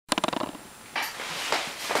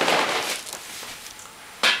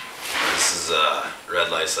Red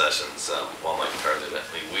Light Sessions, While My Carly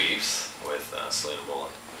Weaves with Selina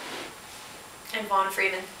Boland. And Vaughan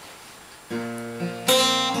Freeman.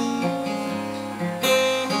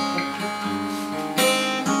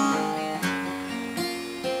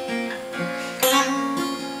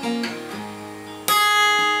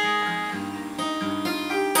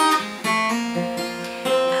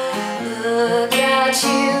 Look at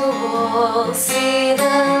you all, see the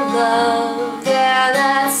love there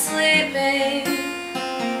that's sleeping,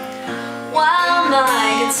 while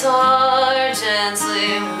my guitar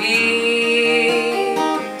gently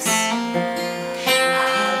weeps. I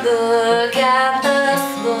look at the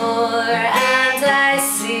floor and I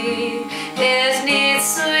see it needs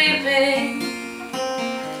sweeping,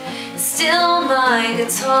 still my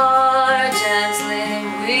guitar gently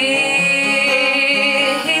weeps.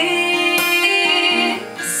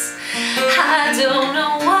 I don't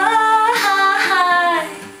know why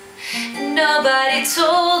nobody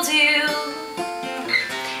told you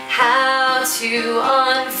how to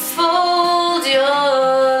unfold your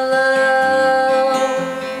love,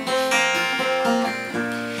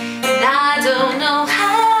 and I don't know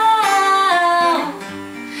how,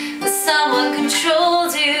 but someone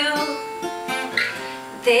controlled you.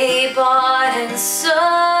 They bought and sold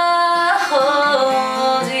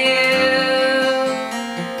you.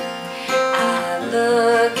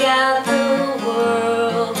 Look at the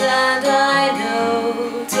world and I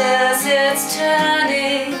notice it's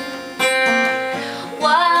turning,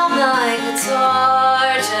 while my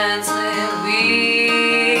guitar gently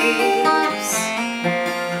weeps.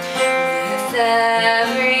 With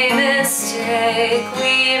every mistake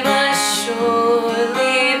we must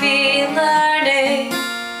surely be learning,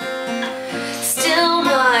 still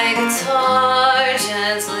my guitar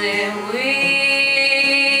gently weeps.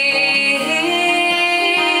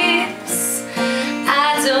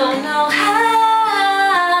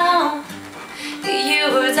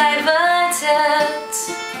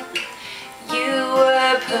 You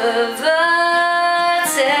were perverted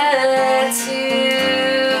too.